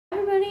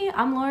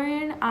I'm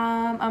Lauren.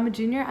 I'm a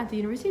junior at the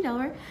University of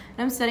Delaware, and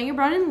I'm studying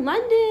abroad in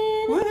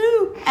London.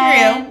 Woohoo!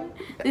 And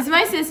this is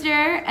my sister,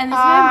 and this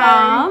is Hi.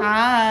 my mom.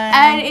 Hi.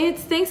 And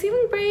it's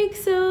Thanksgiving break,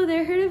 so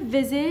they're here to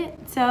visit.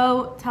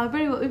 So tell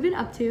everybody what we've been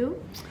up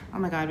to. Oh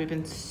my God, we've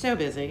been so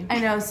busy. I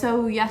know.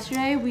 So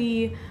yesterday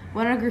we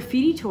went on a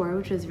graffiti tour,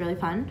 which was really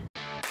fun.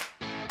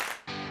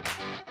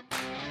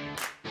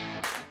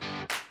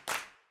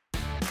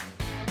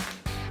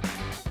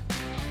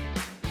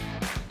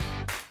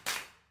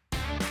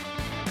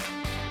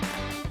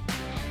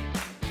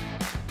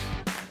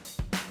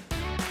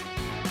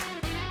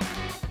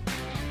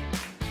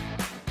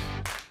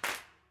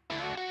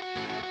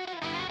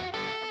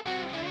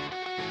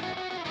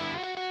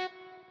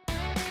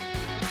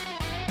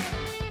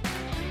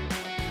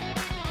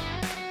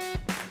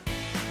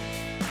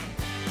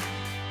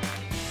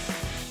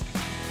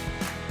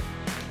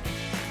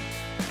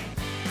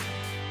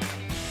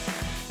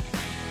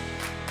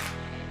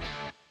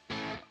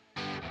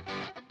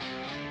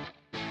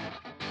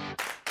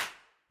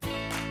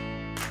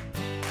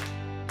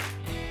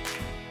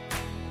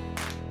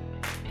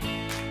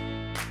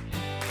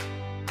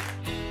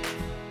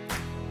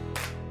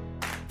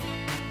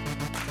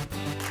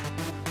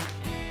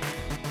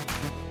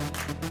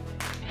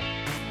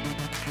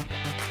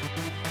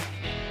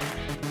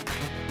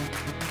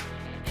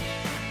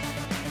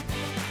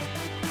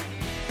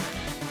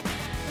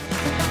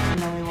 And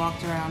then we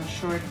walked around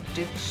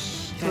Shoreditch.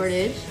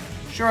 Shoreditch.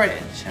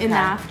 Okay. In the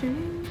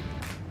afternoon.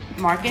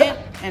 Market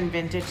and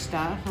vintage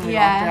stuff. And we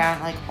Yeah. walked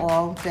around like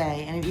all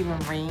day, and it even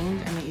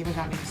rained, and they even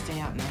got me to stay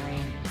out in the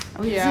rain.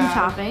 We did some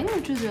shopping,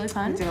 which was really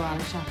fun. We did a lot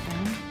of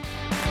shopping.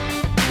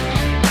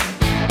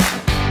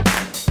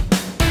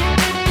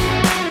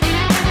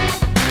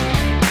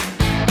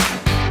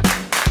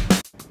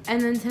 And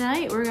then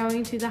tonight we're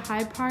going to the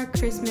Hyde Park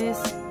Christmas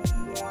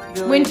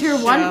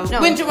Winter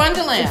Wonderland.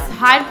 Wonderland. It's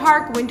Hyde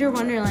Park Winter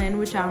Wonderland,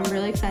 which I'm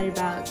really excited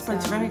about. But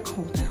it's very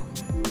cold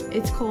out.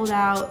 It's cold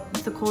out.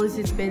 It's the coldest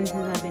it's been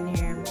since I've been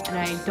here, and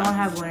I don't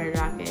have winter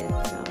jacket,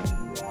 so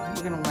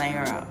We're gonna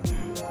layer up.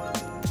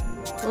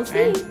 we'll see.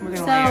 Right? We're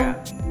gonna layer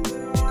up.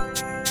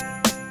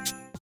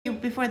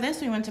 Before this,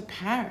 we went to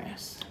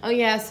Paris. Oh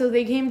yeah, so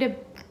they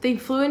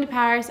flew into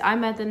Paris. I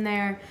met them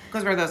there,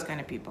 Because we're those kind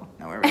of people.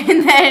 No, we're really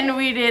and then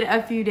we did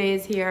a few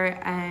days here,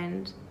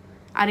 and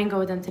I didn't go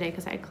with them today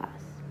because I had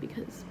class,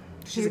 because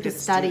She's we a were to good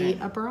study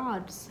student.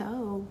 abroad,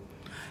 so.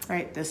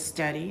 Right, the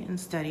study and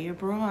study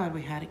abroad.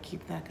 We had to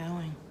keep that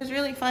going. It was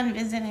really fun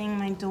visiting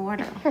my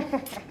daughter.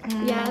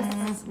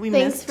 Yes, we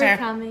thanks missed for her.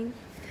 coming.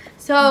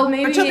 So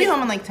maybe, But she'll be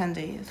home in like 10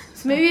 days.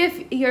 so maybe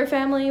if your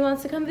family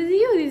wants to come visit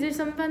you, these are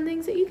some fun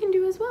things that you can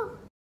do as well.